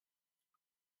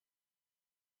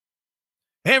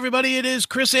Hey, everybody, it is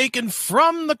Chris Aiken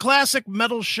from the Classic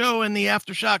Metal Show and the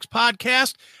Aftershocks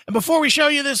podcast. And before we show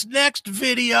you this next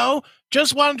video,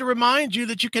 just wanted to remind you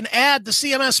that you can add the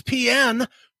CMSPN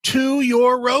to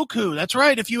your Roku. That's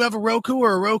right. If you have a Roku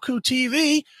or a Roku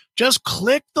TV, just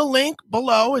click the link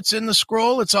below. It's in the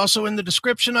scroll. It's also in the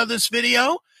description of this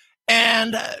video.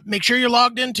 And make sure you're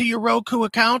logged into your Roku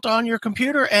account on your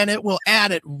computer, and it will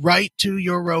add it right to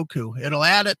your Roku. It'll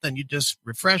add it, then you just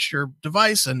refresh your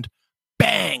device, and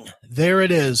bang, there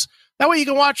it is. That way you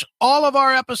can watch all of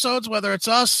our episodes, whether it's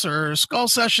us or Skull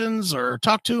Sessions or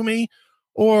Talk to Me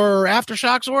or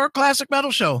Aftershocks or Classic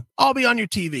Metal Show. All be on your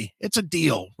TV. It's a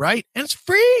deal, right? And it's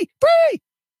free.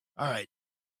 All right.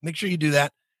 Make sure you do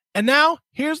that. And now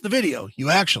here's the video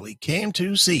you actually came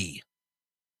to see.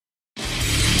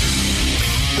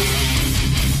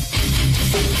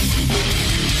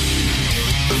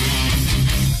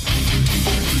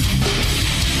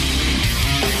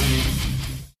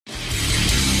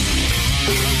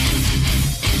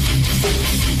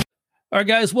 All right,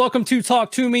 guys, welcome to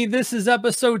Talk to Me. This is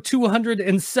episode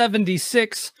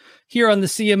 276 here on the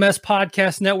CMS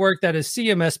Podcast Network. That is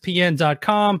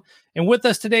cmspn.com. And with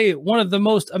us today, one of the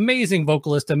most amazing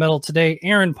vocalists of metal today,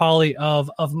 Aaron Pauley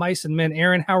of Mice and Men.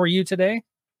 Aaron, how are you today?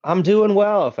 I'm doing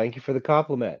well. Thank you for the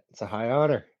compliment. It's a high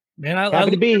honor. Man,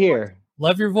 happy to be here.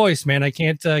 Love your voice, man. I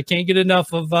can't get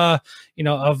enough of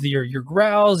of your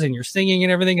growls and your singing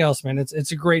and everything else, man.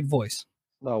 It's a great voice.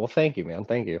 Oh, well, thank you, man.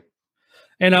 Thank you.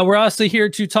 And we're also here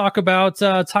to talk about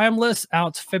Timeless,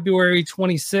 out February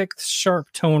 26th,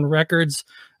 Sharp Tone Records.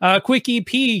 Quick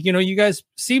EP, you guys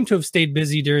seem to have stayed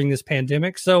busy during this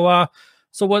pandemic. So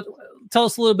tell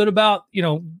us a little bit about,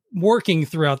 working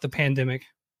throughout the pandemic.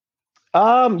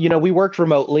 We worked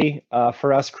remotely.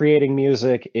 For us, creating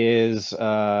music is,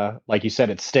 like you said,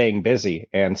 it's staying busy.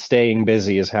 And staying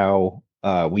busy is how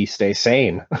we stay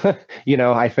sane.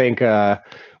 I think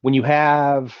when you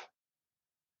have,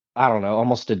 I don't know,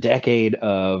 almost a decade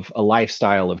of a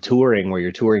lifestyle of touring where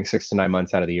you're touring 6 to 9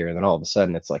 months out of the year. And then all of a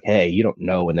sudden it's like, hey, you don't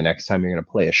know when the next time you're going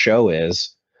to play a show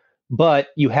is. But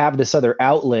you have this other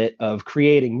outlet of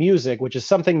creating music, which is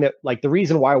something that, like, the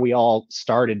reason why we all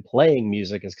started playing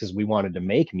music is because we wanted to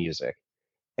make music.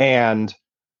 And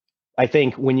I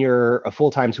think when you're a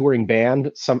full-time touring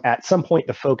band, at some point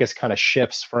the focus kind of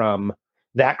shifts from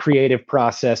that creative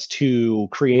process to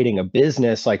creating a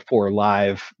business, like for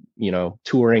live,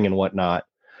 touring and whatnot.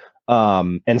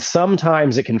 And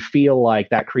sometimes it can feel like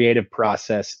that creative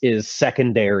process is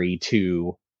secondary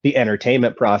to the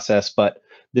entertainment process. But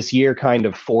this year kind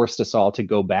of forced us all to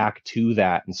go back to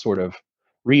that and sort of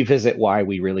revisit why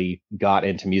we really got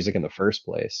into music in the first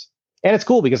place. And it's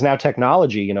cool because now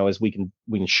technology, is we can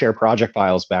share project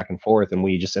files back and forth, and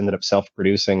we just ended up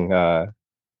self-producing the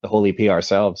whole EP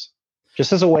ourselves,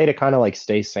 just as a way to kind of like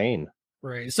stay sane.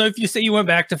 Right. So if you say you went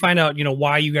back to find out,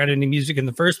 why you got into music in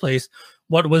the first place,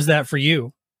 what was that for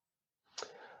you?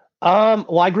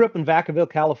 Well, I grew up in Vacaville,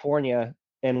 California.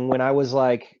 And when I was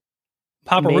like,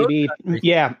 Papa maybe, Roach?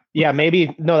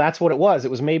 maybe, no, that's what it was. It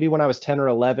was maybe when I was 10 or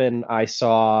 11, I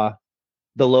saw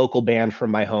the local band from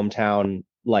my hometown,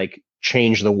 like,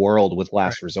 change the world with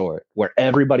Last Resort, where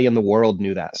everybody in the world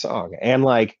knew that song. And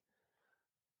like,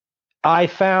 I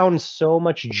found so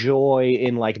much joy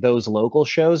in like those local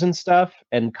shows and stuff,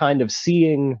 and kind of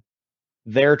seeing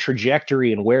their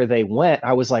trajectory and where they went.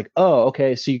 I was like, oh,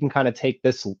 okay. So you can kind of take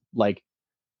this like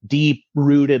deep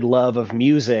rooted love of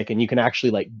music and you can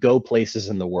actually like go places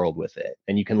in the world with it,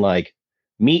 and you can like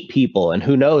meet people, and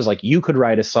who knows, like you could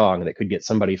write a song that could get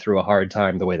somebody through a hard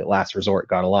time the way that Last Resort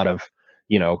got a lot of,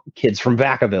 kids from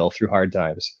Vacaville through hard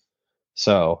times.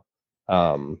 So,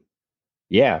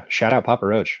 yeah, shout out Papa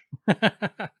Roach.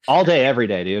 All day, every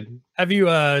day, dude. Have you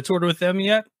toured with them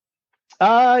yet?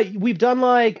 We've done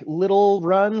like little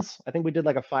runs. I think we did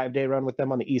like a 5-day run with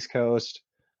them on the East Coast.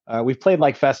 We've played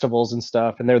like festivals and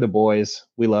stuff, and they're the boys.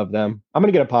 We love them. I'm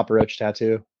gonna get a Papa Roach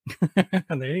tattoo.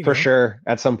 There you for go. Sure,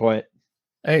 at some point.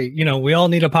 Hey, we all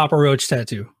need a Papa Roach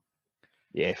tattoo.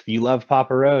 Yeah, if you love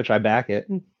Papa Roach, I back it.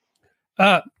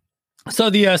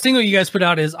 So the single you guys put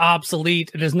out is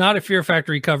Obsolete. It is not a Fear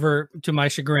Factory cover, to my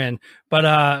chagrin, but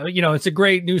it's a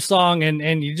great new song,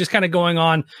 and you're just kind of going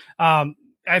on.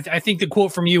 I think the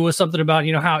quote from you was something about,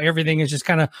 how everything is just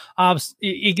kind of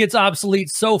it gets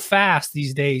obsolete so fast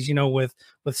these days, with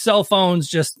cell phones.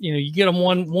 Just, you get them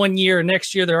one year,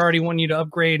 next year they're already wanting you to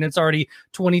upgrade, and it's already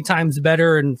 20 times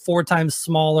better and 4 times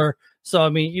smaller. So I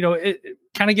mean, it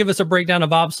kind of give us a breakdown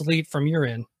of Obsolete from your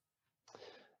end.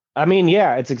 I mean,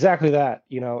 yeah, it's exactly that.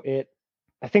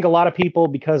 I think a lot of people,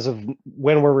 because of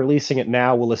when we're releasing it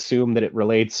now, will assume that it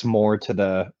relates more to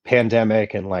the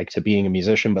pandemic and like to being a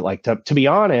musician. But like, to be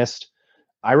honest,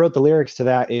 I wrote the lyrics to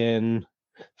that in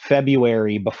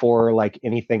February before like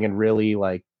anything had really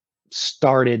like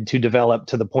started to develop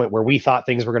to the point where we thought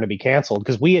things were going to be canceled,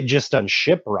 because we had just done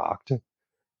Shiprocked.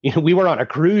 You know, we were on a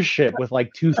cruise ship with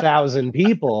like 2,000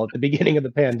 people at the beginning of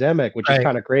the pandemic, which is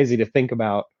kind of crazy to think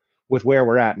about with where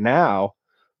we're at now.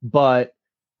 But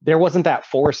there wasn't that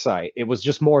foresight. It was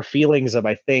just more feelings of,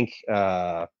 I think,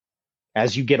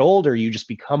 as you get older, you just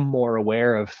become more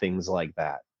aware of things like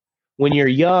that. When you're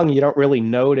young, you don't really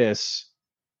notice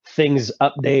things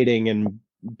updating and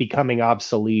becoming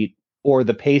obsolete, or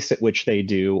the pace at which they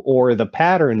do, or the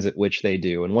patterns at which they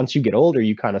do. And once you get older,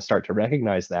 you kind of start to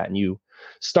recognize that, and you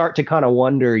start to kind of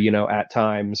wonder, you know, at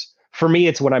times. For me,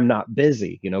 it's when I'm not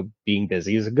busy. You know, being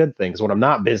busy is a good thing. So when I'm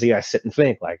not busy, I sit and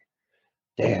think like,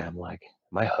 damn, like,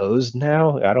 am I hosed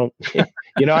now? I don't,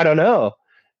 you know, I don't know.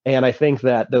 And I think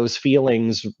that those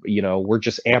feelings, you know, were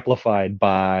just amplified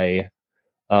by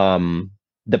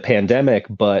the pandemic.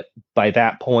 But by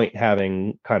that point,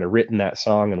 having kind of written that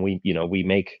song, and we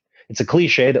make, it's a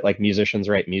cliche that like musicians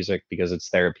write music because it's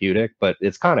therapeutic, but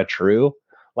it's kind of true.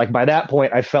 Like by that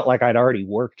point, I felt like I'd already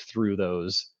worked through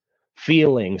those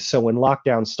feelings. So when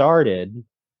lockdown started,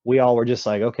 we all were just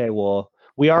like, okay, well,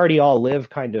 we already all live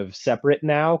kind of separate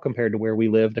now compared to where we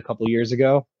lived a couple years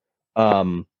ago.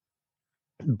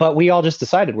 But we all just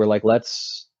decided, we're like,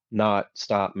 let's not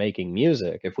stop making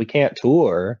music. If we can't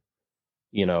tour,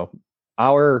 you know,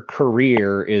 our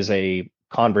career is a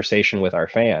conversation with our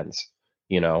fans,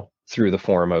 you know, through the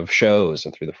form of shows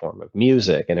and through the form of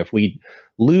music. And if we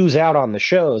lose out on the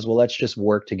shows, well, let's just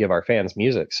work to give our fans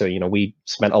music. So, you know, we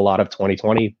spent a lot of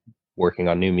 2020 working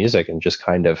on new music and just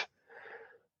kind of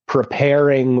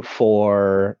preparing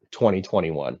for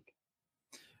 2021.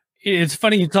 It's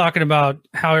funny you talking about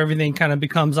how everything kind of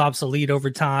becomes obsolete over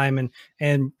time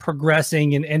and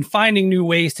progressing and finding new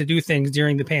ways to do things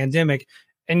during the pandemic.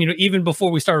 And, you know, even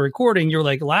before we started recording, you're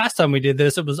like, last time we did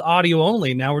this, it was audio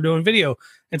only. Now we're doing video.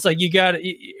 It's like, you got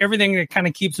everything that kind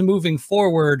of keeps moving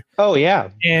forward. Oh yeah.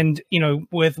 And, you know,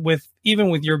 with even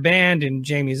with your band and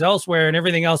Jamie's Elsewhere and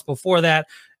everything else before that,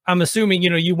 I'm assuming, you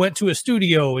know, you went to a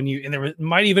studio and there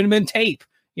might even have been tape.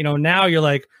 You know, now you're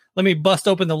like, let me bust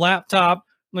open the laptop,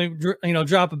 let me, you know,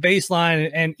 drop a bass line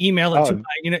and email it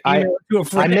to a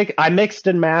friend. I mixed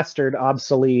and mastered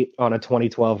Obsolete on a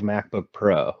 2012 MacBook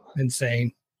Pro.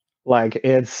 Insane. Like,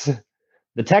 it's,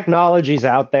 the technology's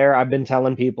out there. I've been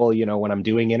telling people, you know, when I'm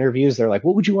doing interviews, they're like,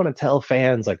 what would you want to tell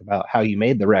fans like about how you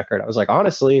made the record? I was like,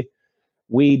 honestly,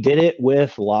 we did it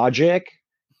with Logic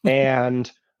and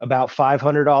about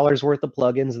 $500 worth of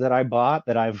plugins that I bought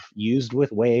that I've used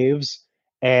with Waves.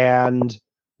 And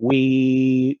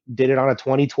we did it on a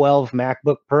 2012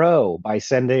 MacBook Pro by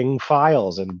sending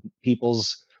files and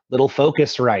people's little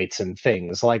Focusrites and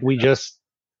things. Like, we just,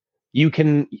 you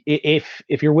can,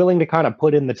 if you're willing to kind of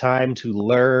put in the time to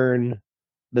learn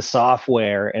the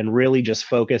software and really just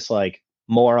focus like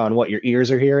more on what your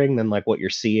ears are hearing than like what you're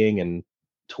seeing and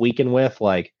tweaking with,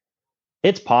 like,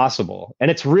 it's possible. And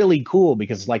it's really cool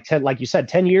because like you said,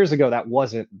 10 years ago, that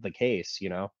wasn't the case. You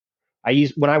know,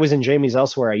 when I was in Jamie's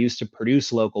Elsewhere, I used to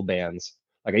produce local bands.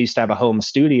 Like, I used to have a home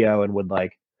studio and would,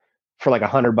 like, for like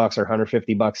 $100 or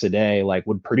 $150 a day, like,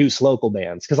 would produce local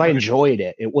bands because I enjoyed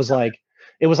it. It was like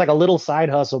a little side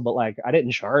hustle, but like, I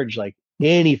didn't charge like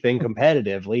anything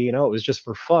competitively, you know, it was just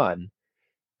for fun.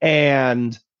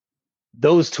 And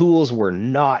those tools were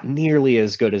not nearly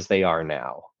as good as they are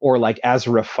now, or like as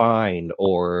refined,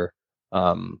 or,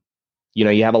 you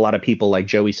know, you have a lot of people like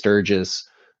Joey Sturgis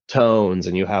Tones,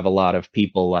 and you have a lot of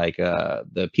people like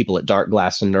the people at Dark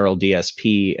Glass and Neural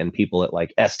DSP, and people at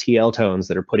like STL Tones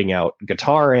that are putting out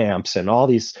guitar amps and all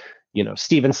these, you know,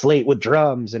 Steven Slate with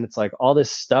drums. And it's like, all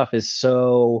this stuff is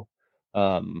so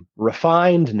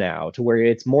refined now to where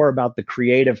it's more about the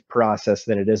creative process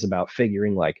than it is about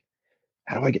figuring like,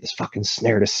 how do I get this fucking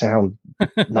snare to sound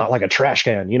not like a trash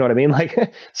can? You know what I mean?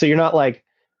 Like, so you're not like,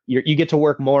 you get to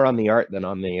work more on the art than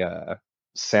on the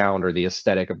sound or the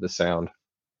aesthetic of the sound.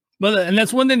 Well, and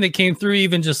that's one thing that came through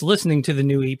even just listening to the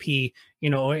new EP, you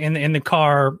know, in the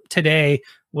car today,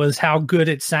 was how good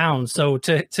it sounds. So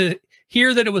to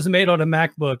hear that it was made on a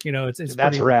MacBook, you know, it's that's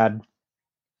pretty rad.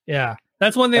 Yeah.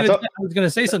 That's one thing I was going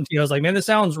to say something to you. I was like, man, this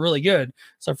sounds really good.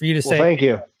 So for you to say, thank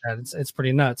you. It's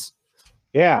pretty nuts.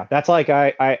 Yeah. That's like,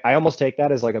 I almost take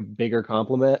that as like a bigger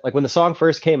compliment. Like when the song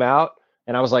first came out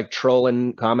and I was like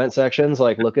trolling comment sections,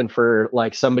 like looking for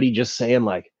like somebody just saying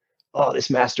like, oh, this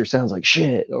master sounds like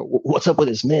shit, or what's up with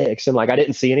his mix? And like, I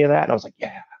didn't see any of that. And I was like,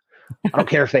 yeah, I don't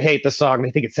care if they hate the song.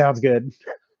 They think it sounds good.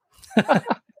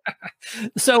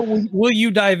 So will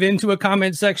you dive into a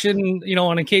comment section, you know,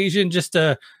 on occasion, just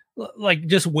to like,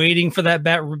 just waiting for that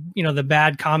bad, you know, the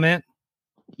bad comment?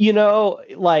 You know,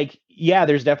 like, yeah,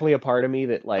 there's definitely a part of me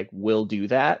that like will do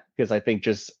that because I think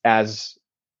just as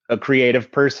a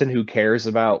creative person who cares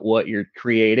about what you're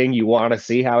creating, you want to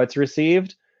see how it's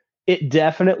received. It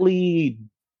definitely,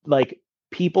 like,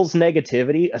 people's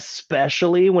negativity,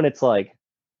 especially when it's like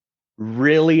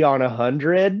really on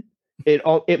 100,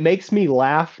 it makes me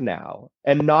laugh now,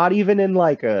 and not even in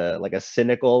like a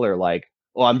cynical or like,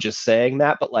 oh, I'm just saying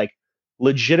that, but like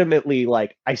legitimately,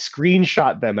 like I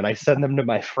screenshot them and I send them to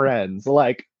my friends.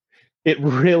 Like it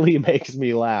really makes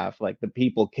me laugh. Like the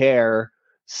people care,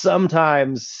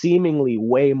 sometimes seemingly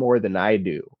way more than I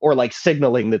do, or like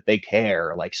signaling that they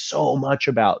care like so much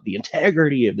about the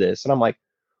integrity of this. And I'm like,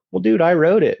 well, dude, I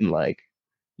wrote it, and like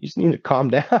you just need to calm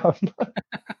down.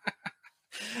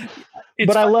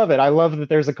 But I love it. I love that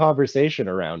there's a conversation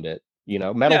around it. You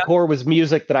know, metalcore was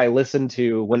music that I listened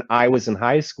to when I was in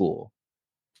high school,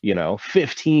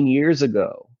 15 years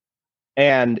ago.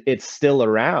 And it's still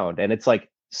around. And it's like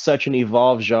such an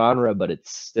evolved genre, but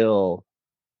it's still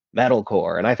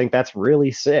metalcore. And I think that's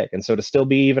really sick. And so to still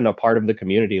be even a part of the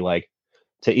community, like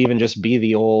to even just be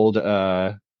the old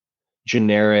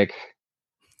generic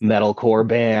metalcore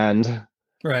band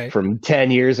right from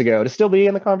 10 years ago, to still be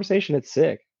in the conversation, it's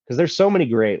sick. Because there's so many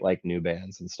great like new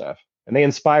bands and stuff. And they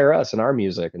inspire us in our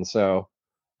music. And so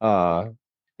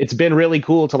it's been really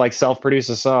cool to like self-produce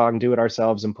a song, do it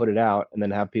ourselves and put it out, and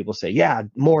then have people say, yeah,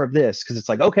 more of this. Because it's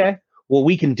like, okay, well,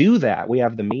 we can do that. We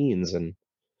have the means. And,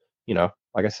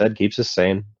 like I said, keeps us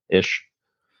sane ish.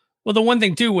 Well, the one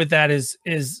thing too with that is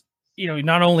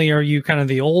not only are you kind of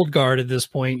the old guard at this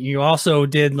point, you also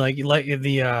did like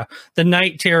the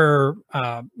Night Terror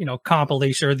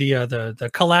compilation, or the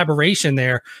collaboration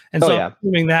there. And so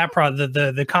doing that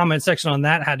the comment section on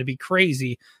that had to be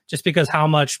crazy, just because how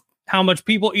much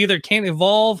people either can't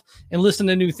evolve and listen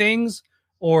to new things,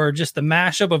 or just the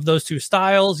mashup of those two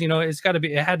styles. It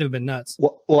had to have been nuts.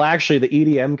 Well, actually, the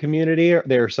EDM community,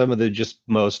 they're some of the just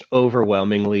most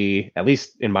overwhelmingly, at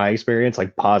least in my experience,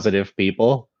 like positive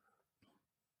people.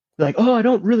 Like, oh, I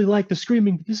don't really like the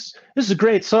screaming, but this is a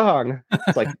great song.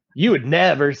 It's like you would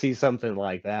never see something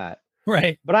like that.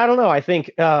 Right. But I don't know. I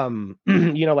think like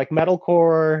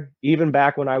metalcore, even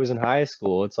back when I was in high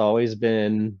school, it's always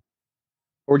been,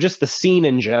 or just the scene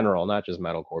in general, not just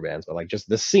metalcore bands, but like just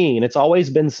the scene, it's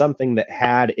always been something that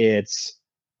had its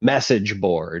message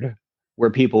board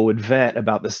where people would vent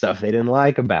about the stuff they didn't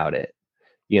like about it,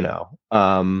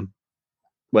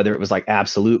 whether it was like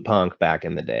Absolute Punk back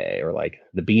in the day, or like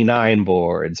the B9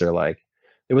 boards, or like,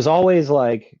 it was always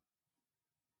like,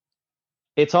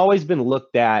 it's always been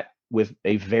looked at with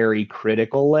a very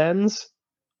critical lens.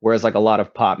 Whereas like a lot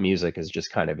of pop music is just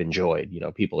kind of enjoyed,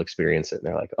 people experience it and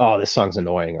they're like, oh, this song's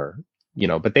annoying, or,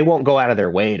 but they won't go out of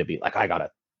their way to be like, I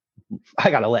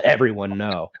gotta let everyone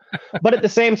know. But at the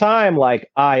same time, like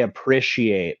I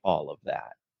appreciate all of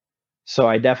that. So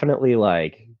I definitely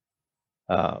like,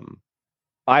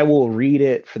 I will read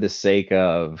it for the sake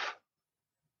of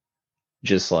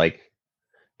just like,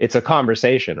 it's a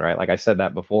conversation, right? Like I said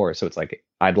that before. So it's like,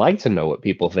 I'd like to know what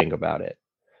people think about it.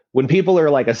 When people are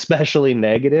like especially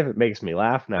negative, it makes me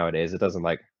laugh nowadays. It doesn't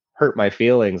like hurt my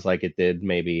feelings like it did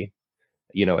maybe,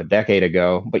 a decade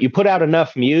ago. But you put out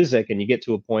enough music and you get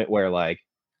to a point where like,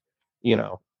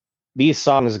 these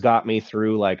songs got me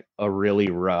through like a really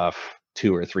rough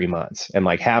 2 or 3 months. And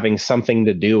like having something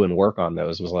to do and work on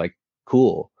those was like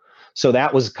cool. So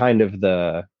that was kind of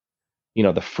the,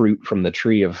 the fruit from the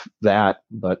tree of that.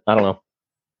 But I don't know.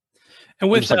 And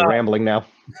with just like rambling now.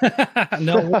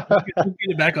 No, we'll get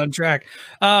it back on track.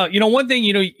 One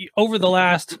thing, over the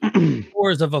last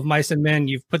tours of Mice and Men,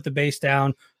 you've put the bass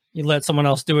down, you let someone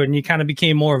else do it, and you kind of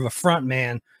became more of a front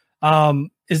man.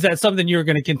 Is that something you're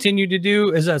going to continue to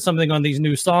do? Is that something on these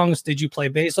new songs? Did you play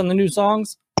bass on the new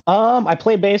songs? I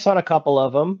played bass on a couple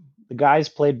of them. The guys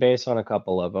played bass on a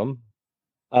couple of them.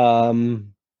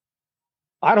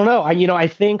 I don't know. I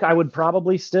think I would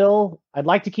probably I'd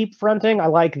like to keep fronting. I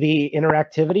like the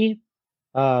interactivity.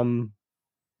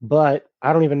 But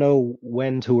I don't even know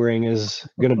when touring is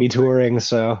going to be touring.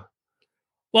 So,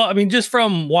 well, I mean, just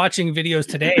from watching videos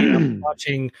today, I'm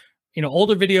watching,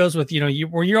 older videos with,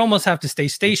 where you almost have to stay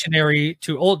stationary,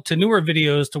 to newer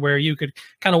videos to where you could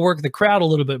kind of work the crowd a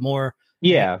little bit more.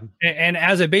 Yeah. And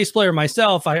as a bass player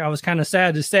myself, I was kind of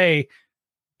sad to say,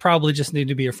 probably just need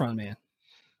to be a front man.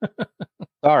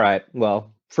 All right.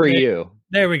 Well, you.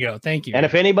 There we go. Thank you. And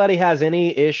if anybody has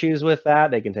any issues with that,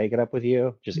 they can take it up with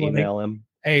you. Just email him.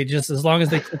 Hey, just as long as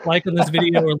they click like on this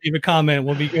video or leave a comment,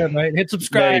 we'll be good, right? Hit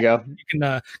subscribe. There you go. You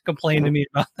can complain to me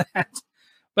about that.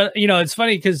 But, it's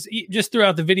funny because just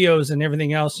throughout the videos and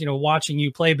everything else, watching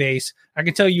you play bass, I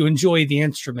can tell you enjoy the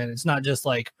instrument. It's not just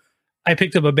like, I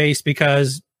picked up a bass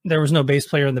because there was no bass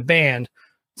player in the band.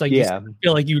 It's like, Yeah. you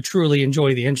feel like you truly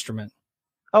enjoy the instrument.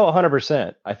 Oh,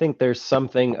 100%. I think there's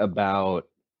something about,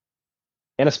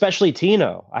 and especially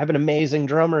Tino. I have an amazing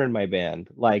drummer in my band.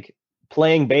 Like,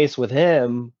 playing bass with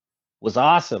him was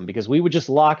awesome because we would just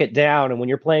lock it down. And when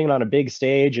you're playing on a big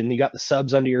stage and you got the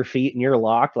subs under your feet and you're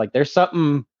locked, like, there's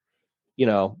something, you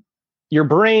know, your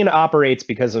brain operates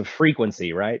because of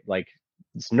frequency, right? Like,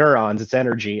 it's neurons, it's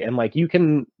energy. And like,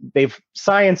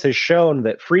 science has shown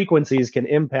that frequencies can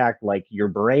impact like your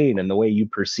brain and the way you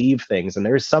perceive things. And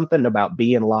there's something about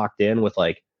being locked in with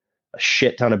like a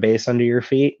shit ton of bass under your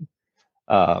feet.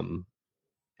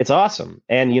 It's awesome.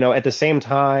 And, at the same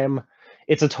time,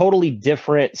 it's a totally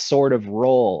different sort of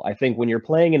role. I think when you're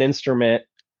playing an instrument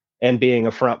and being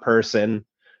a front person,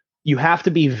 you have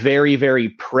to be very, very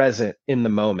present in the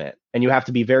moment, and you have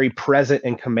to be very present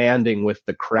and commanding with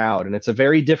the crowd. And it's a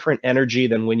very different energy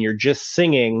than when you're just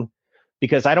singing,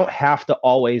 because I don't have to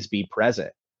always be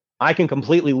present. I can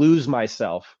completely lose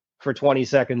myself for 20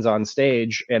 seconds on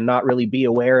stage and not really be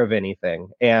aware of anything.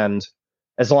 And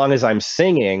as long as I'm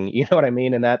singing, you know what I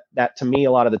mean? And that to me,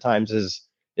 a lot of the times is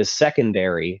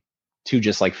secondary to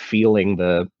just like feeling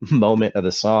the moment of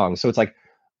the song. So it's like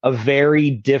a very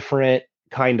different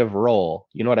kind of role.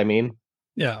 You know what I mean?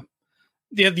 Yeah.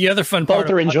 The other fun part,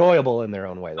 both are enjoyable in their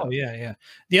own way, though. Oh yeah.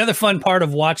 The other fun part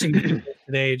of watching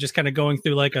today, just kind of going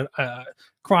through like a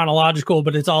chronological,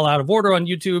 but it's all out of order on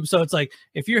YouTube. So it's like,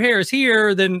 if your hair is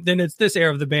here, then it's this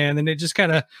era of the band, and it just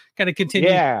kind of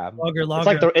continues. Yeah, longer.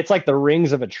 It's like the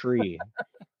rings of a tree.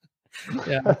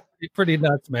 Yeah, pretty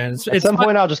nuts, man. At some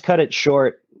point, I'll just cut it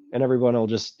short, and everyone will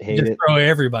just hate it. Throw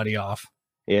everybody off.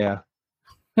 Yeah.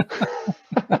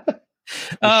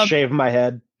 Shave my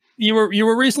head. You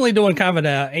were recently doing kind of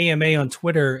an AMA on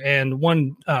Twitter, and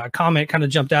one comment kind of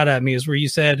jumped out at me is where you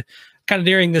said, kind of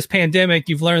during this pandemic,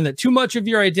 you've learned that too much of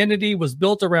your identity was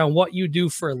built around what you do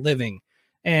for a living.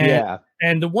 And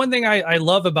the one thing I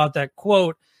love about that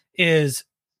quote is,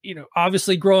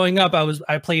 obviously growing up,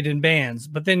 I played in bands,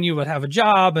 but then you would have a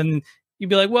job and you'd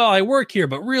be like, well, I work here,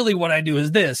 but really what I do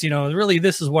is this, really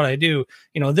this is what I do.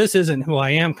 This isn't who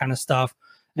I am, kind of stuff.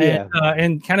 Yeah.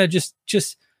 And kind of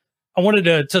just I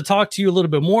wanted to talk to you a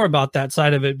little bit more about that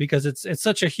side of it, because it's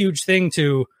such a huge thing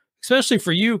to, especially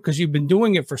for you, because you've been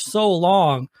doing it for so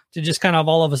long, to just kind of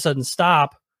all of a sudden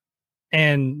stop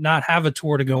and not have a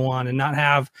tour to go on and not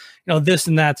have, this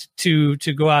and that to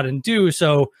go out and do.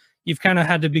 So you've kind of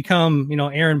had to become,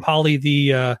 Aaron Pauley,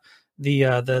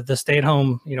 the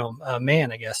stay-at-home,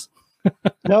 man, I guess.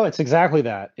 No, it's exactly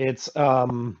that. It's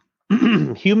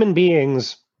human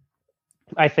beings,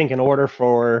 I think, in order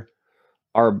for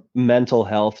our mental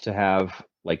health to have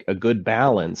like a good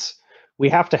balance, we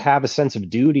have to have a sense of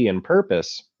duty and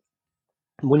purpose.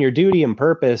 When your duty and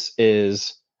purpose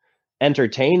is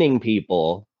entertaining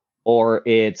people, or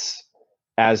it's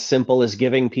as simple as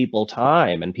giving people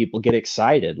time and people get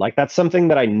excited, like, that's something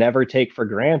that I never take for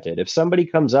granted. If somebody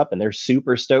comes up and they're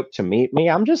super stoked to meet me,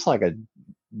 I'm just like a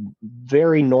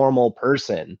very normal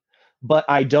person, but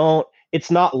it's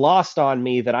not lost on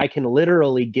me that I can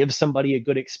literally give somebody a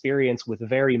good experience with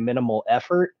very minimal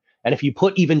effort. And if you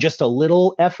put even just a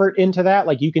little effort into that,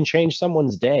 like, you can change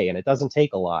someone's day, and it doesn't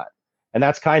take a lot. And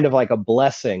that's kind of like a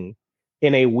blessing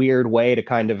in a weird way, to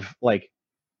kind of like,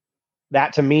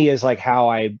 that to me is like how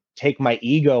I take my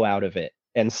ego out of it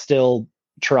and still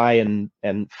try and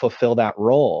fulfill that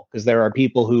role. Because there are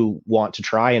people who want to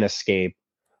try and escape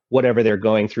whatever they're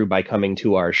going through by coming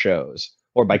to our shows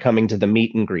or by coming to the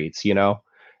meet and greets,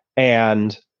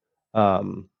 and,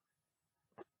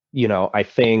 I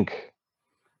think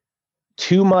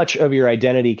too much of your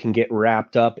identity can get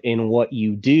wrapped up in what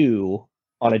you do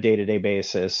on a day-to-day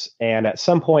basis. And at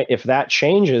some point, if that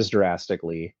changes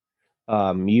drastically,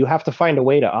 you have to find a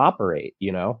way to operate,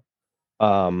 this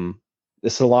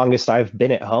is the longest I've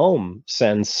been at home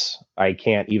since I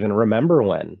can't even remember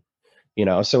when,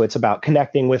 so it's about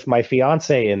connecting with my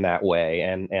fiance in that way,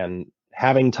 and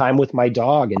having time with my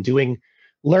dog, and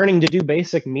learning to do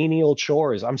basic menial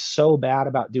chores. I'm so bad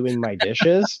about doing my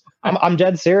dishes. I'm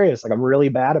dead serious. Like, I'm really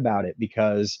bad about it,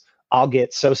 because I'll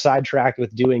get so sidetracked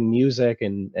with doing music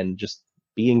and just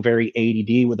being very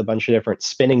ADD with a bunch of different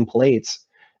spinning plates.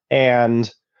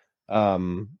 And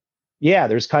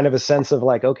there's kind of a sense of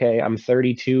like, okay, I'm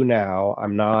 32 now.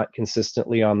 I'm not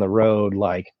consistently on the road.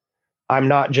 Like, I'm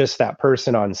not just that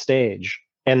person on stage.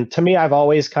 And to me, I've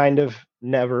always kind of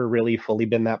never really fully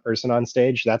been that person on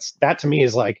stage. That to me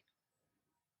is like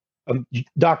a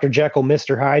Dr. Jekyll,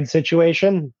 Mr. Hyde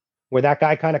situation, where that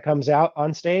guy kind of comes out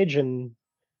on stage. And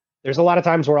there's a lot of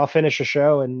times where I'll finish a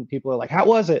show and people are like, how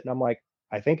was it? And I'm like,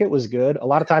 I think it was good. A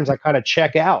lot of times I kind of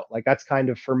check out. Like that's kind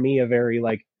of for me a very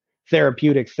like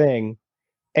therapeutic thing.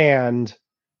 And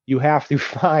you have to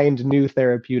find new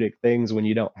therapeutic things when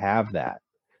you don't have that.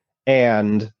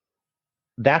 And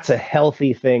that's a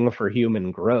healthy thing for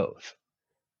human growth.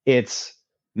 It's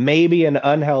maybe an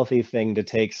unhealthy thing to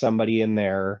take somebody in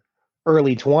their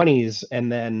early 20s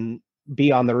and then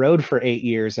be on the road for 8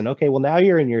 years. And okay, well, now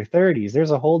you're in your 30s.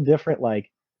 There's a whole different like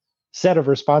set of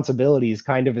responsibilities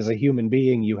kind of as a human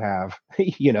being you have,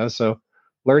 so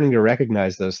learning to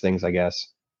recognize those things, I guess,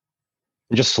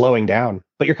 and just slowing down.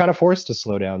 But you're kind of forced to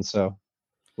slow down. So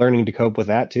learning to cope with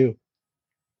that too.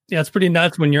 Yeah, it's pretty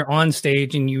nuts when you're on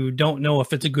stage and you don't know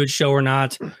if it's a good show or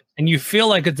not, and you feel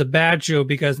like it's a bad show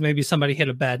because maybe somebody hit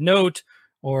a bad note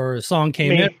or a song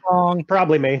came in wrong.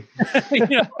 Probably me.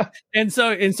 And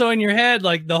so in your head,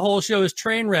 like the whole show is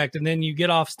train wrecked, and then you get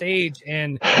off stage,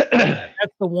 and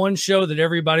that's the one show that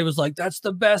everybody was like, "That's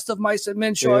the best of Mice and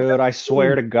Men show." Dude, I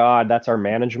swear to God, that's our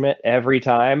management. Every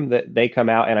time that they come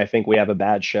out and I think we have a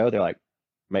bad show, they're like,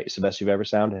 "Mate, it's the best you've ever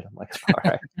sounded." I'm like,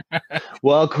 "All right,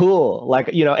 well, cool." Like,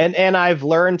 and I've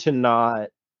learned to not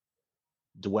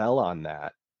dwell on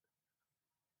that.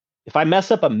 If I mess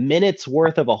up a minute's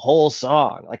worth of a whole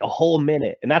song, like a whole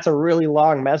minute, and that's a really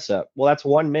long mess up, well, that's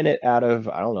 1 minute out of,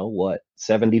 I don't know, what,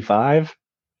 75?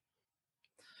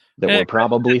 That we're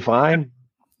probably fine.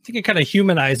 I think it kind of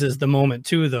humanizes the moment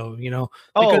too, though,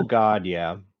 Oh, God,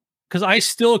 yeah. Because I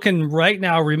still can right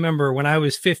now remember when I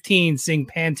was 15 seeing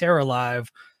Pantera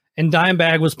live and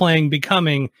Dimebag was playing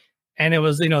Becoming, and it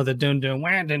was, the dun dun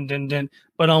wah dun dun dun.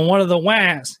 But on one of the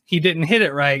whas, he didn't hit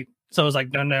it right. So it was like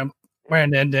dun dun wah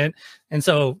dun dun. And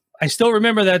so I still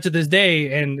remember that to this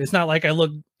day. And it's not like I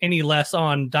look any less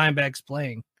on Dimebag's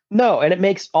playing. No, and it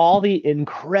makes all the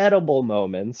incredible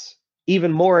moments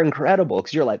even more incredible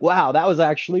because you're like, wow, that was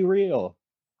actually real.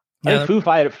 Yeah. I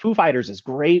think Foo Fighters is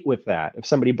great with that. If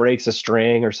somebody breaks a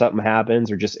string or something happens,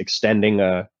 or just extending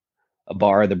a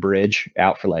bar of the bridge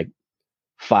out for like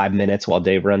 5 minutes while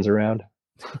Dave runs around.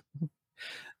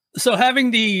 So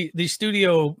having the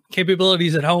studio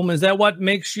capabilities at home, is that what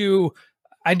makes you?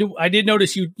 I did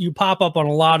notice you pop up on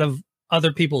a lot of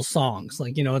other people's songs,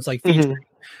 like it's like featuring,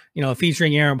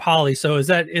 featuring Aaron Pauli. So is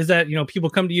that people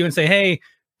come to you and say, hey,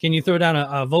 can you throw down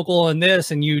a vocal on this,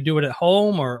 and you do it at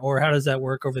home, or how does that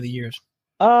work over the years?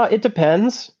 It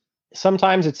depends.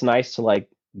 Sometimes it's nice to like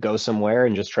go somewhere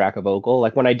and just track a vocal.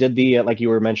 Like when I did the, like you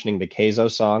were mentioning, the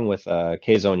Keizo song with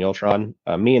Keizo and Yultron,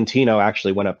 me and Tino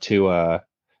actually went up to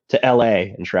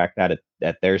LA and tracked that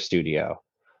at their studio.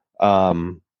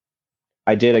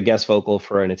 I did a guest vocal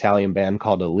for an Italian band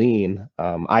called Aline.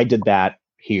 I did that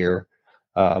here.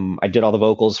 I did all the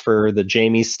vocals for the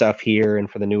Jamie stuff here and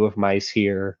for the New of Mice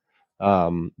here.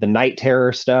 The Night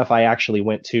Terror stuff, I actually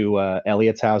went to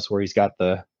Elliot's house where he's got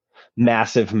the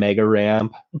massive mega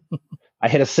ramp. I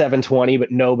hit a 720,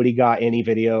 but nobody got any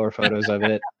video or photos of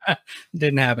it.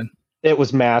 Didn't happen. It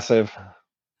was massive.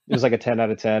 It was like a 10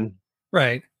 out of 10.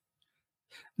 Right.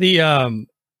 The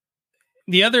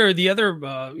other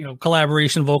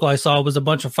collaboration vocal I saw was a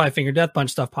bunch of Five Finger Death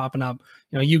Punch stuff popping up.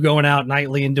 You going out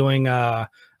nightly and doing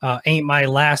Ain't My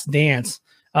Last Dance.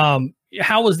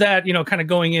 How was that, kind of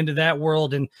going into that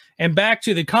world, and back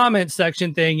to the comment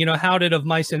section thing, how did Of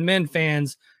Mice and Men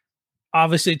fans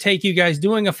obviously take you guys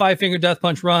doing a Five Finger Death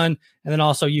Punch run, and then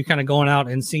also you kind of going out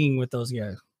and singing with those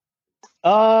guys?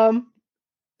 And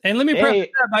let me preface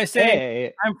that by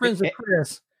saying I'm friends with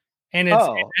Chris. And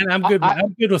I'm good.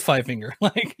 I'm good with Five Finger.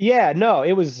 Like, yeah, no,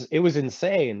 it was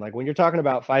insane. Like when you're talking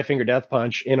about Five Finger Death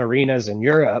Punch in arenas in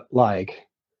Europe, like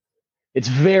it's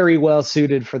very well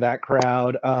suited for that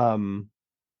crowd. Ivan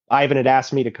had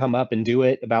asked me to come up and do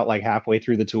it about like halfway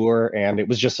through the tour, and it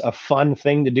was just a fun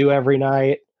thing to do every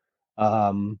night.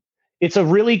 It's a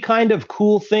really kind of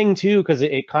cool thing too, because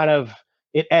it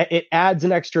adds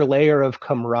an extra layer of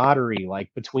camaraderie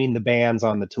like between the bands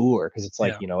on the tour, because it's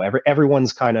like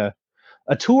everyone's kind of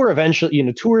a tour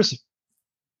eventually. Tours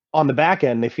on the back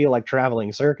end, they feel like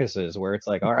traveling circuses where it's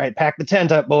like, all right, pack the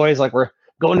tent up, boys, like we're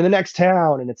going to the next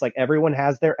town, and it's like everyone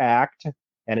has their act,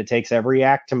 and it takes every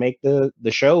act to make the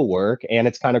show work, and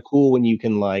it's kind of cool when you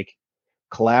can like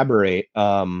collaborate.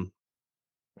 But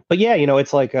yeah,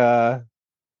 it's like I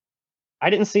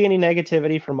didn't see any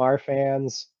negativity from our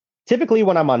fans. Typically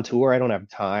when I'm on tour, I don't have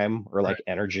time or like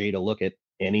energy to look at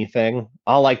anything.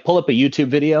 I'll like pull up a YouTube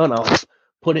video and I'll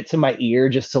put it to my ear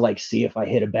just to like see if I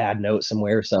hit a bad note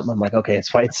somewhere or something. I'm like, okay, it's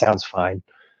fine. It sounds fine.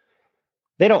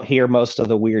 They don't hear most of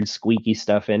the weird squeaky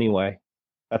stuff anyway.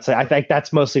 I think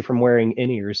that's mostly from wearing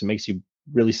in-ears. It makes you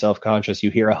really self-conscious. You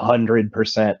hear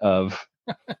 100% of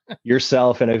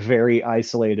yourself in a very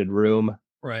isolated room.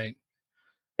 Right.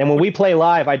 And when we play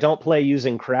live, I don't play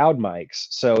using crowd mics,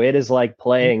 so it is like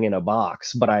playing in a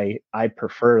box. But I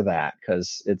prefer that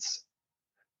because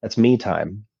that's me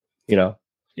time, you know.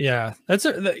 Yeah,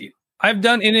 I've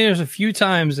done in-ears a few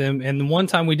times, and one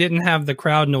time we didn't have the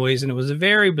crowd noise, and it was a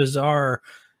very bizarre.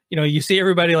 You know, you see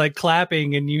everybody like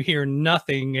clapping, and you hear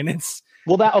nothing, and it's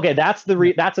that's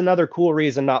that's another cool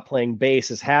reason not playing bass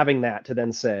is having that to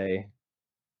then say,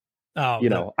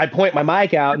 I point my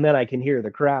mic out and then I can hear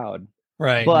the crowd.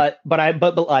 Right. But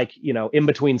like, in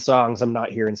between songs, I'm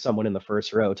not hearing someone in the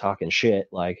first row talking shit,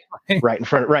 like right in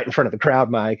front of the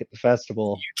crowd mic at the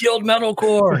festival. You killed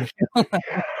metalcore.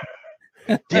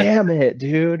 Damn it,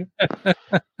 dude.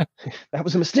 That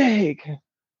was a mistake.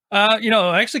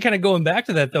 Actually kind of going back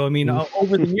to that though. I mean,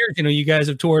 over the years, you guys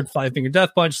have toured Five Finger Death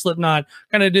Punch, Slipknot,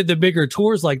 kind of did the bigger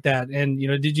tours like that. And,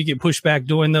 did you get pushed back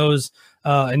doing those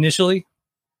initially?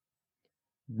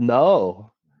 No.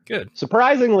 Good.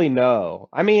 Surprisingly, no.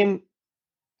 I mean,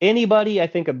 anybody, I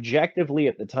think objectively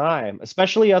at the time,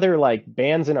 especially other like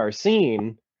bands in our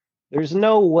scene, there's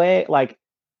no way, like,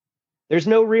 there's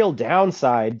no real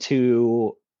downside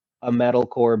to a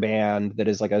metalcore band that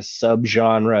is like a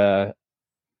subgenre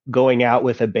going out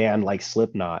with a band like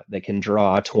Slipknot that can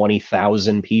draw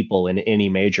 20,000 people in any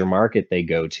major market they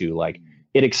go to. Like,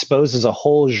 it exposes a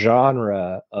whole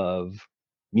genre of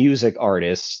music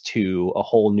artists to a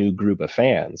whole new group of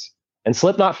fans. And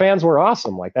Slipknot fans were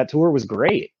awesome. Like, that tour was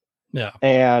great. Yeah.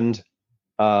 And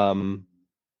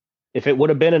if it would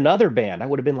have been another band, I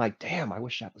would have been like, damn, I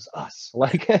wish that was us.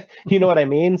 Like, you know what I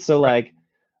mean? So like,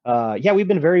 we've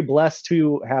been very blessed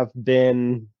to have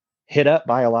been hit up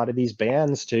by a lot of these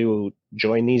bands to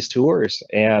join these tours.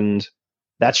 And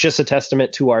that's just a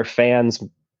testament to our fans,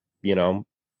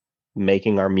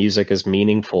 making our music as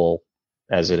meaningful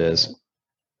as it is.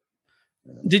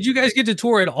 Did you guys get to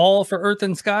tour at all for Earth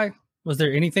and Sky? Was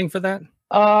there anything for that?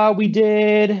 We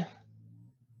did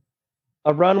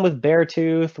a run with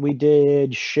Beartooth. We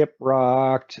did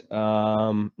Shiprocked.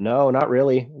 No, not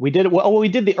really. We did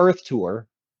the Earth tour.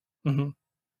 Mm-hmm.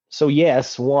 So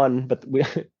yes, one, but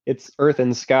it's Earth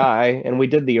and Sky, and we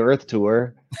did the Earth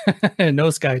tour.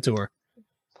 No Sky tour.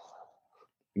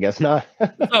 I guess not.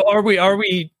 So are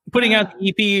we putting out the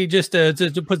EP just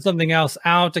to put something else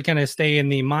out to kind of stay in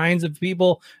the minds of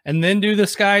people and then do the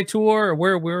Sky tour? Or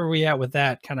where are we at with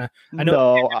that? Kind of. I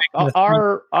know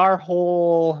our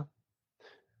whole,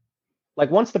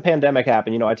 like, once the pandemic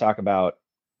happened, I talk about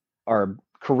our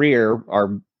career,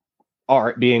 our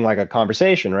art being like a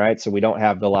conversation, right? So we don't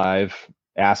have the live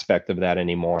aspect of that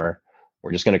anymore.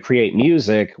 We're just going to create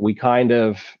music. We kind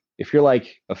of, if you're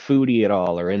like a foodie at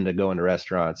all or into going to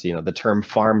restaurants, the term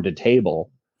farm to table,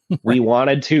 we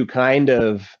wanted to kind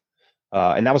of,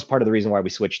 and that was part of the reason why we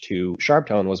switched to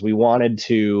Sharptone, was we wanted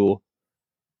to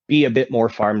be a bit more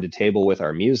farm to table with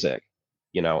our music.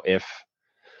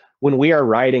 When we are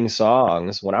writing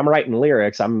songs, when I'm writing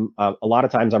lyrics, I'm a lot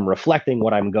of times I'm reflecting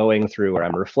what I'm going through, or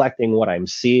I'm reflecting what I'm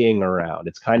seeing around.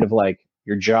 It's kind of like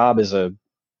your job as a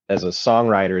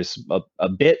songwriter is a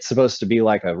bit supposed to be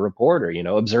like a reporter,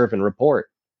 observe and report,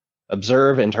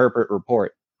 observe, interpret,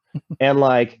 report. And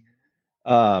like,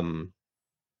 I don't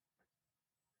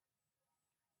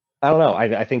know.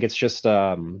 I think it's just,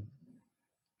 I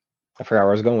forgot where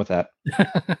I was going with that.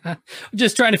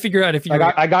 Just trying to figure out if you.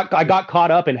 I got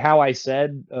caught up in how I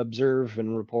said observe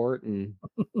and report, and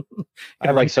I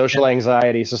have like social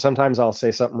anxiety, so sometimes I'll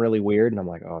say something really weird, and I'm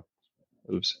like, oh,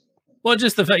 oops. Well,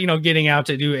 just the fact, getting out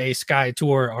to do a Sky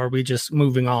tour. Are we just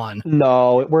moving on?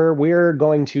 No, we're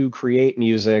going to create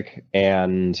music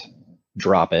and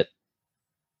drop it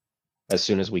as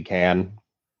soon as we can,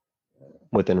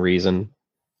 within reason.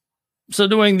 So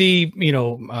doing the,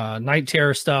 Night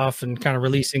Terror stuff and kind of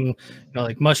releasing,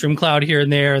 like Mushroom Cloud here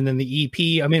and there, and then the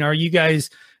EP. I mean, are you guys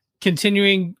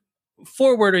continuing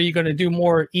forward? Are you going to do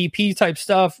more EP type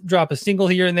stuff, drop a single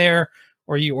here and there,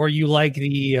 or you like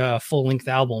the full length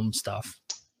album stuff?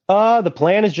 The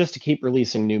plan is just to keep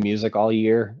releasing new music all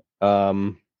year.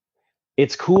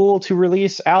 It's cool to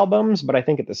release albums, but I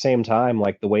think at the same time,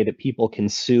 like, the way that people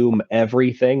consume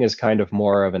everything is kind of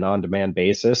more of an on-demand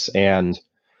basis, and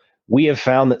we have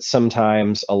found that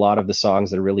sometimes a lot of the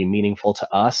songs that are really meaningful to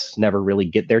us never really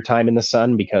get their time in the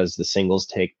sun because the singles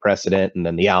take precedent, and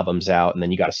then the album's out, and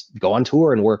then you got to go on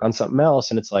tour and work on something else.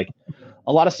 And it's like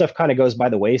a lot of stuff kind of goes by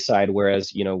the wayside.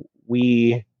 Whereas,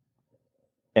 we,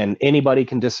 and anybody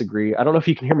can disagree. I don't know if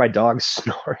you can hear my dog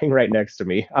snoring right next to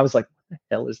me. I was like, what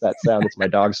the hell is that sound? It's my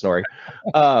dog snoring.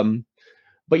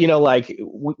 But, like,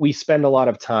 we spend a lot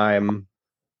of time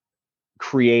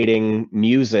creating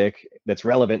music that's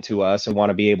relevant to us and want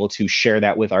to be able to share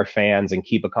that with our fans and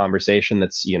keep a conversation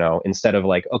that's, instead of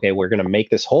like, okay, we're going to make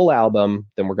this whole album,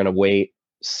 then we're going to wait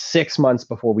 6 months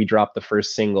before we drop the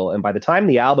first single. And by the time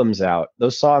the album's out,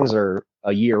 those songs are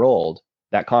a year old.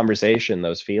 That conversation,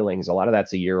 those feelings, a lot of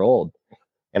that's a year old.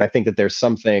 And I think that there's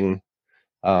something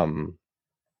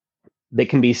that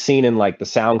can be seen in like the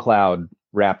SoundCloud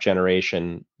rap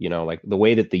generation, like the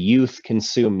way that the youth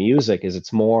consume music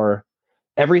is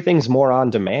everything's more on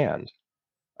demand.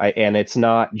 And it's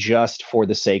not just for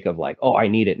the sake of like, oh, I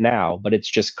need it now, but it's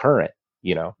just current,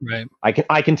 Right.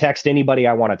 I can text anybody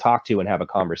I want to talk to and have a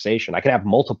conversation. I can have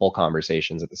multiple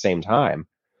conversations at the same time.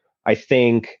 I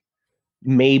think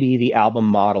maybe the album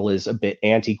model is a bit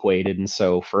antiquated. And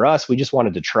so for us, we just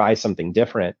wanted to try something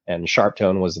different. And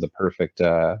Sharptone was the perfect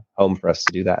home for us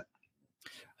to do that.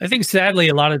 I think sadly,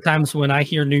 a lot of times when I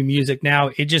hear new music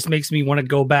now, it just makes me want to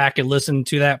go back and listen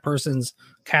to that person's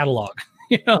catalog.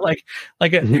 Here's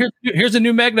a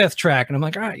new Megadeth track, and I'm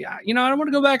like, all right, yeah, I don't want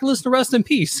to go back and listen to Rest in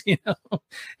Peace.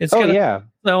 It's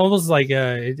almost like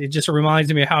it just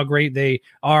reminds me of how great they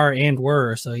are and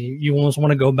were. So you almost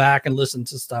want to go back and listen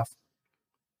to stuff.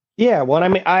 Yeah, well, I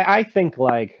mean, I think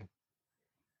like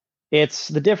it's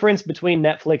the difference between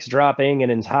Netflix dropping an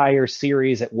entire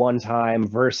series at one time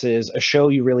versus a show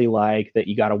you really like that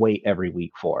you got to wait every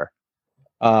week for.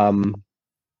 And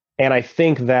I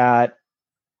think that,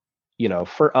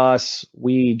 for us,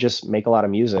 we just make a lot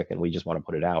of music and we just want to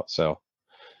put it out. So,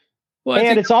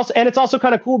 it's also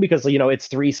kind of cool because, it's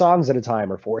 3 songs at a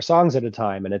time or 4 songs at a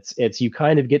time. And it's you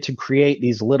kind of get to create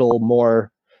these little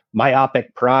more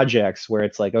myopic projects where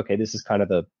it's like, okay, this is kind of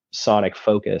the sonic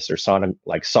focus or sonic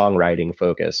like songwriting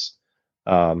focus.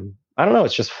 I don't know.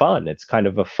 It's just fun. It's kind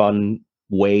of a fun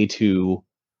way to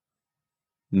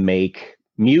make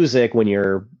music when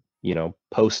you're,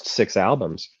 post 6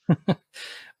 albums.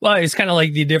 Well, it's kind of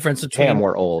like the difference between. Damn,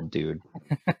 we're old, dude.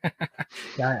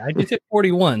 Yeah, I just hit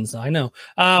 41, so I know.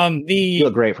 You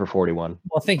look great for 41.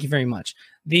 Well, thank you very much.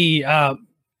 The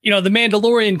the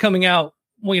Mandalorian coming out,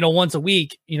 once a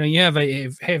week. You have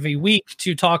a week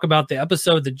to talk about the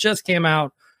episode that just came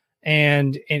out,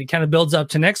 and it kind of builds up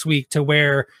to next week to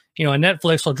where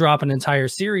Netflix will drop an entire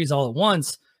series all at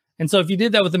once. And so if you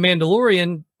did that with the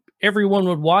Mandalorian, everyone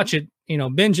would watch it,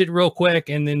 binge it real quick,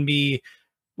 and then be.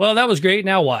 Well, that was great.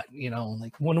 Now what?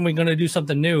 Like when are we going to do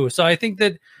something new? So I think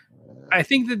that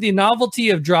the novelty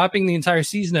of dropping the entire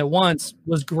season at once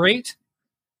was great,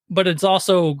 but it's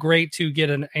also great to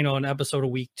get an episode a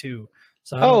week too.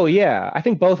 So yeah, I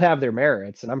think both have their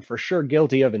merits, and I'm for sure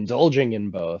guilty of indulging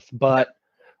in both. But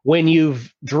when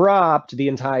you've dropped the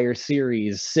entire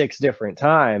series 6 different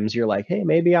times, you're like, hey,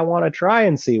 maybe I want to try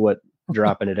and see what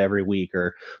dropping it every week.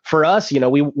 Or for us,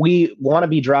 we want to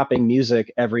be dropping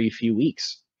music every few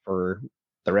weeks for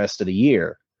the rest of the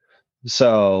year.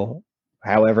 So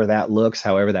however that looks,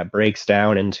 however that breaks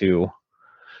down into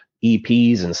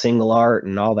EPs and single art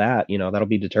and all that, that'll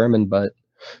be determined. But,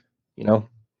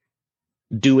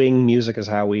 doing music is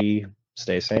how we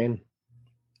stay sane.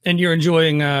 And you're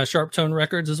enjoying Sharptone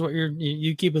Records is what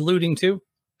you keep alluding to?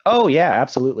 Oh, yeah,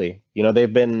 absolutely.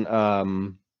 They've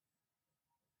been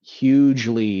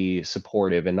hugely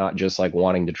supportive and not just like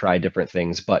wanting to try different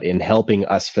things, but in helping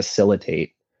us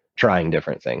facilitate trying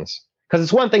different things. Because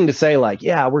it's one thing to say like,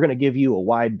 yeah, we're going to give you a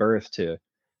wide berth to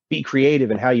be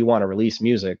creative in how you want to release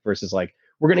music versus like,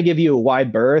 we're going to give you a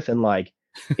wide berth and like,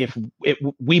 if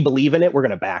we believe in it, we're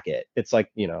going to back it. It's like,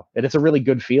 it's a really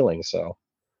good feeling. So,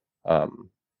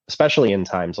 especially in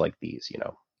times like these,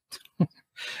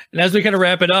 And as we kind of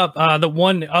wrap it up, the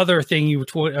one other thing you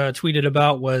tweeted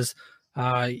about was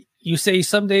you say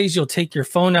some days you'll take your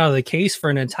phone out of the case for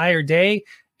an entire day.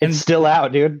 And it's still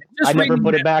out, dude. I never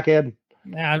put it back in.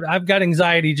 I've got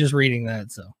anxiety just reading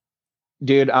that. So,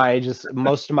 dude,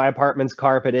 most of my apartment's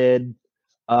carpeted.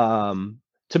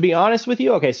 To be honest with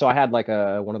you, okay, so I had like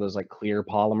one of those like clear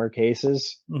polymer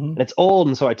cases, and it's old,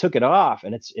 and so I took it off,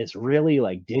 and it's really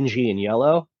like dingy and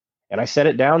yellow, and I set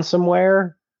it down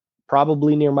somewhere,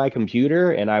 probably near my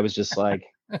computer, and I was just like,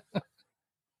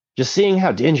 just seeing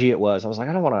how dingy it was, I was like,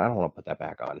 I don't want to put that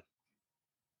back on.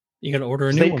 You got to order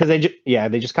a new one. Because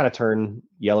they just kind of turn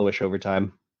yellowish over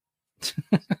time.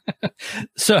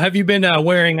 So have you been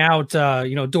wearing out,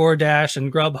 DoorDash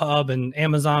and Grubhub and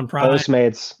Amazon Prime?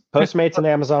 Postmates and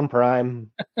Amazon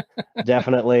Prime,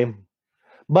 definitely.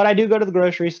 But I do go to the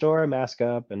grocery store, mask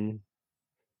up, and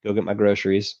go get my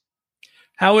groceries.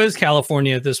 How is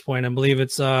California at this point? I believe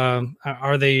it's are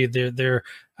they're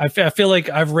I feel like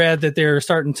I've read that they're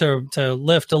starting to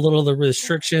lift a little of the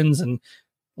restrictions and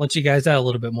let you guys out a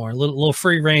little bit more, a little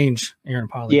free range here in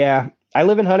Poly. Yeah, I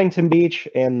live in Huntington Beach,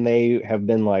 and they have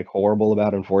been like horrible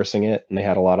about enforcing it. And they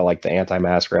had a lot of like the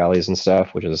anti-mask rallies and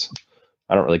stuff, which is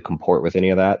I don't really comport with any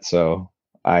of that. So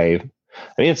I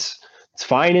mean, it's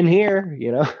fine in here,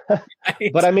 you know.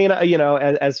 But I mean, you know,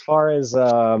 as far as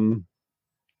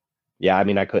yeah, I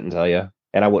mean, I couldn't tell you,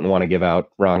 and I wouldn't want to give out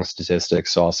wrong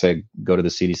statistics. So I'll say go to the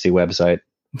CDC website.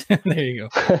 There you go,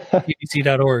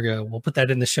 CDC.org. We'll put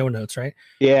that in the show notes, right?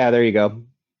 Yeah, there you go.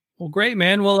 Well, great,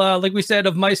 man. Well, like we said,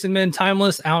 Of Mice and Men,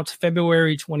 Timeless, out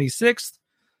February 26th.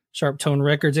 Sharp Tone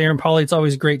Records. Aaron Pauley, it's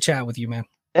always great chat with you, man.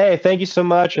 Hey, thank you so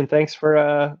much, and thanks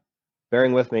for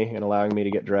bearing with me and allowing me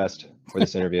to get dressed for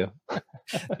this interview.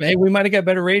 Hey, we might have got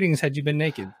better ratings had you been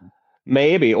naked.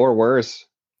 Maybe, or worse.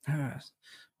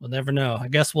 We'll never know. I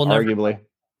guess we'll arguably.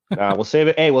 We'll save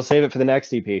it. Hey, we'll save it for the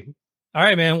next EP. All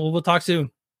right, man. We'll talk soon.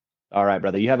 All right,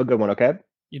 brother. You have a good one, okay?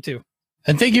 You too.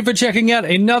 And thank you for checking out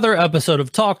another episode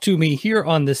of Talk to Me here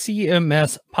on the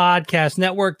CMS Podcast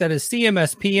Network. That is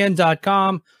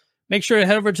cmspn.com. Make sure to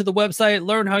head over to the website,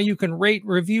 learn how you can rate,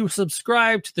 review,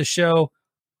 subscribe to the show.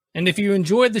 And if you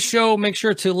enjoyed the show, make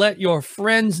sure to let your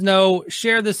friends know.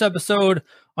 Share this episode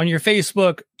on your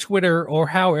Facebook, Twitter, or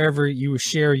however you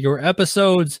share your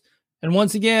episodes. And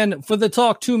once again, for the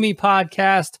Talk to Me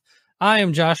podcast, I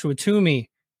am Joshua Toomey,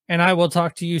 and I will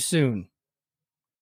talk to you soon.